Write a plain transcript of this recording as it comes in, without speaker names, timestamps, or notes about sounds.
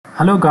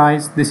Hello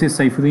guys, this is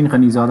𝗖𝗏迄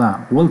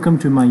𝗍𝗏𝗲. Welcome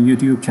to my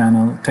YouTube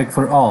channel Tech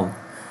for All.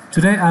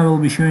 Today I will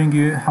be showing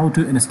you how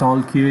to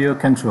install Kerio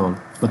Control.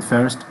 But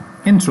first,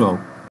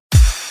 intro.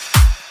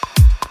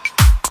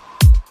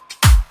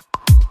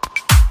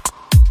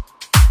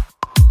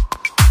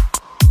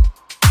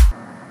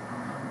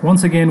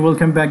 Once again,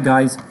 welcome back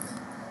guys.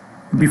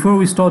 Before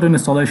we start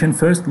installation,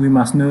 first we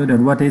must know that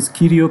what is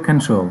Kerio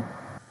Control.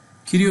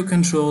 Kerio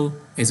Control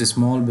is a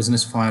small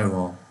business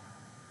firewall.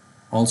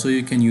 Also,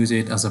 you can use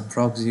it as a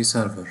proxy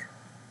server.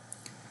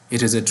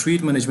 It is a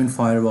threat management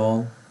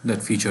firewall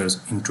that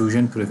features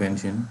intrusion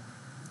prevention,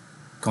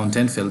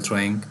 content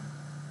filtering,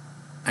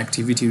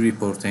 activity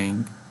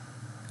reporting,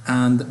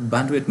 and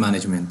bandwidth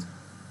management.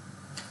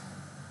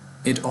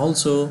 It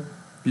also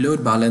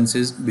load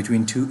balances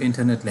between two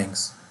internet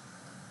links.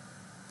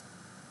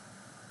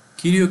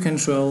 Kerio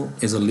Control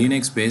is a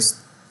Linux-based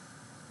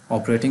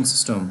operating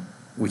system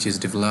which is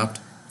developed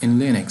in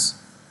Linux.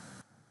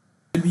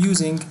 We'll be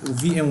using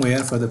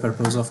VMware for the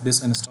purpose of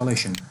this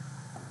installation.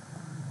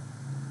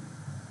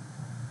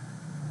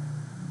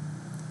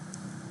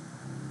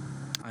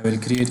 I will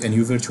create a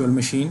new virtual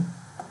machine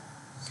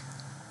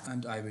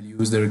and I will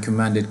use the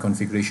recommended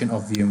configuration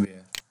of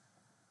VMware.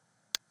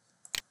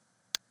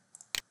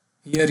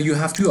 Here you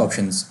have two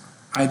options.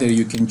 Either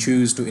you can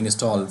choose to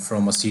install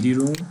from a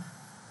CD-ROM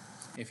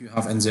if you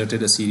have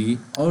inserted a CD,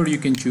 or you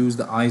can choose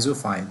the ISO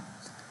file.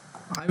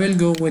 I will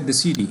go with the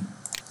CD.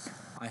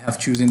 I have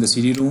chosen the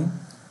CD-ROM,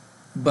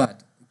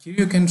 but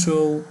Kerio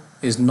Control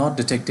is not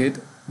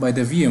detected by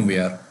the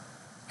VMware.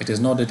 It is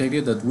not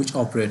detected that which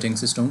operating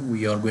system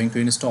we are going to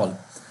install.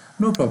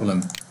 No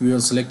problem, we will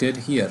select it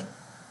here.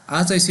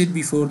 As I said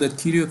before, that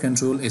Kerio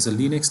Control is a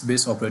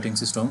Linux-based operating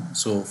system,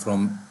 so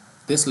from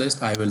this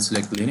list I will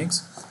select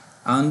Linux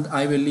and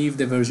I will leave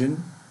the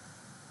version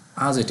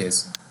as it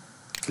is.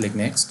 Click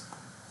Next.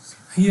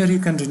 Here you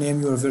can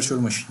rename your virtual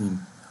machine.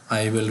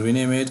 I will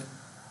rename it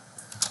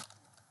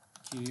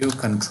Kerio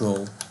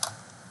Control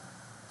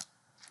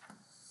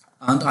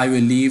and I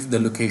will leave the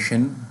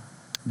location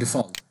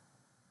default.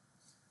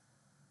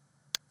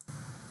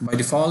 By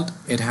default,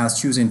 it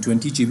has chosen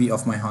 20 GB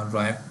of my hard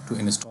drive to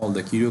install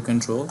the Kerio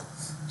Control,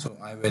 so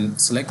I will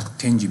select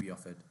 10 GB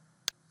of it.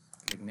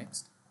 Click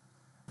Next.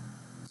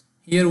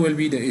 Here will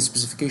be the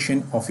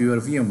specification of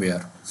your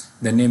VMware.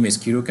 The name is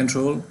Kerio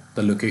Control,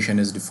 the location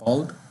is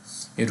default.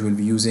 It will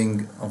be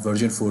using a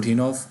version 14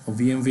 of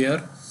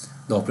VMware.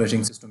 The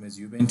operating system is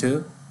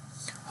Ubuntu.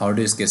 Hard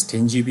disk is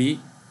 10 GB.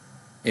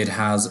 It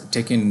has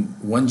taken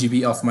 1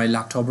 GB of my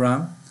laptop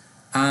RAM,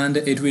 and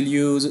it will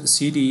use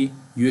CD,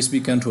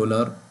 USB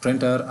controller,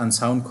 printer and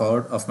sound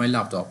card of my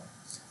laptop.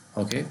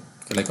 Okay,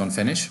 click on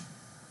Finish.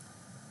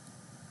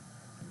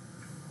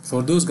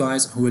 For those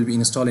guys who will be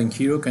installing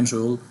Kerio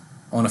Control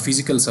on a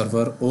physical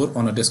server or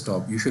on a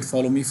desktop, you should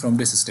follow me from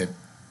this step.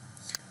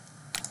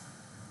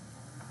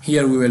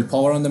 Here we will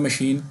power on the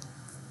machine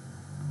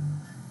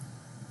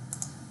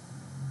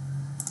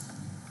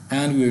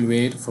and we will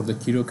wait for the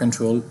Kerio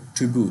Control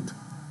to boot.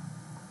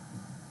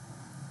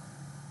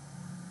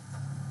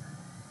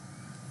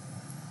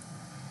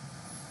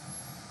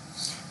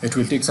 It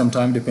will take some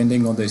time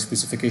depending on the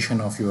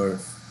specification of your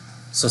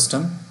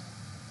system.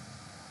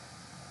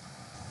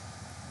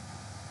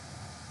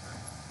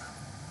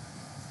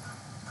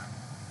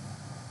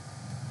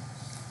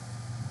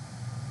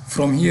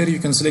 From here you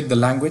can select the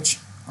language.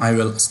 I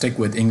will stick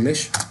with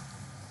English.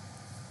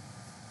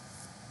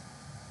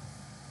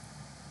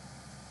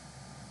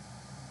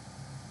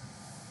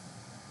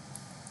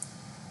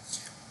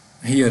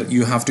 Here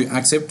you have to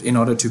accept in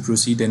order to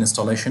proceed the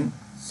installation.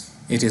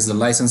 It is the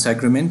license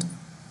agreement.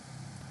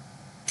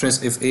 Press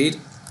F8.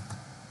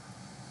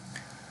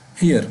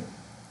 Here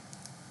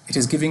it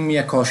is giving me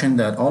a caution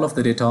that all of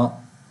the data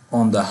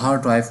on the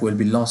hard drive will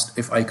be lost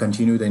if I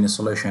continue the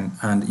installation,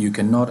 and you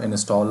cannot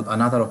install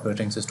another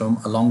operating system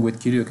along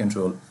with Kerio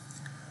Control.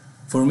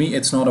 For me,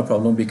 it's not a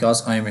problem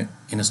because I am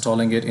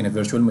installing it in a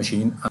virtual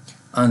machine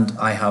and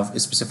I have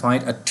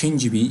specified a 10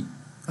 GB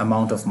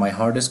amount of my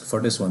hard disk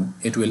for this one.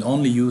 It will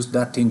only use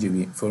that 10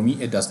 GB. For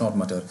me, it does not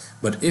matter.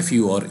 But if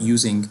you are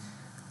using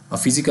a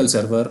physical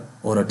server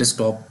or a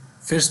desktop,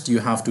 first you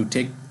have to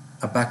take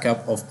a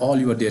backup of all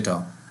your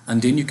data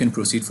and then you can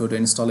proceed for the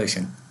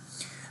installation.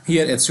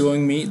 Here it's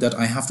showing me that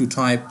I have to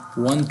type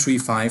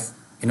 135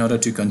 in order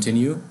to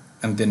continue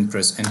and then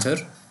press enter.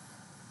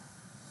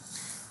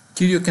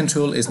 Kerio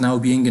Control is now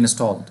being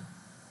installed.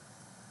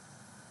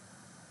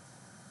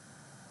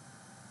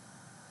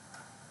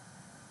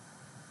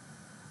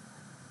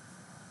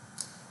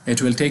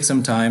 It will take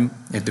some time.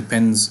 It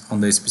depends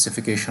on the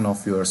specification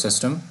of your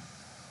system.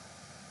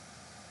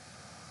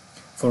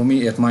 For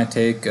me, it might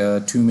take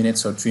 2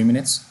 minutes or 3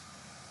 minutes.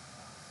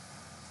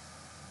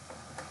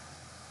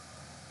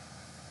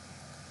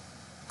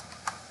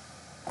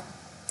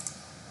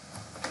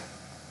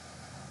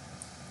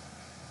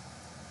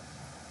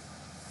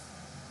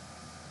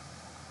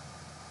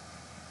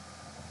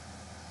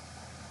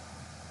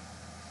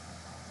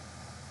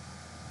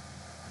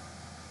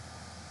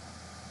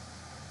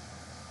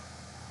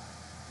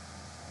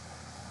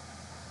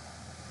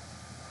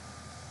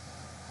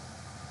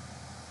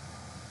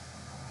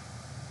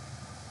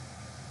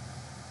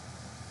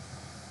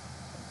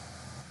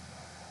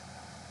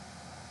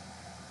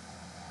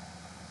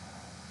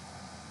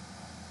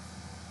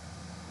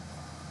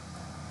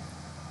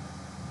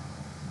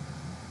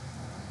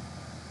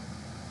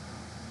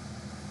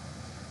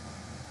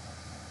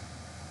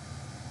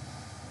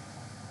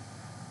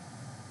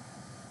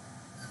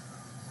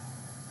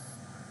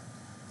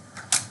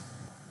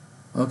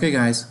 Okay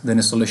guys, the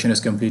installation is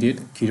completed.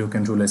 Kerio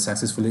Control is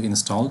successfully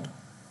installed.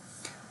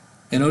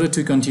 In order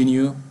to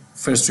continue,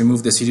 first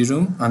remove the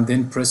CD-ROM and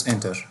then press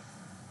enter.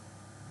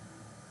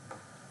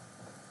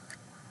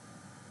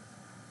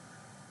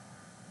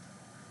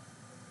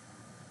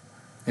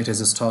 It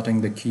is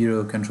starting the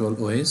Kerio Control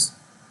OS.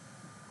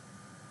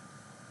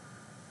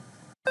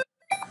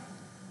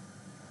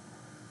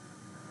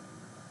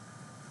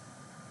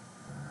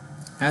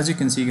 As you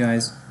can see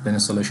guys, the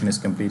installation is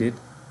completed.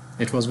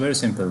 It was very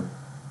simple,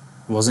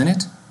 wasn't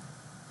it?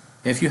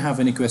 If you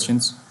have any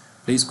questions,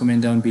 please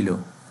comment down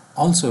below.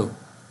 Also,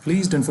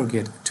 please don't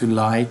forget to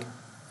like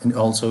and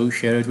also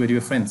share it with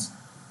your friends.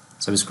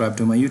 Subscribe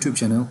to my YouTube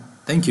channel.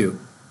 Thank you.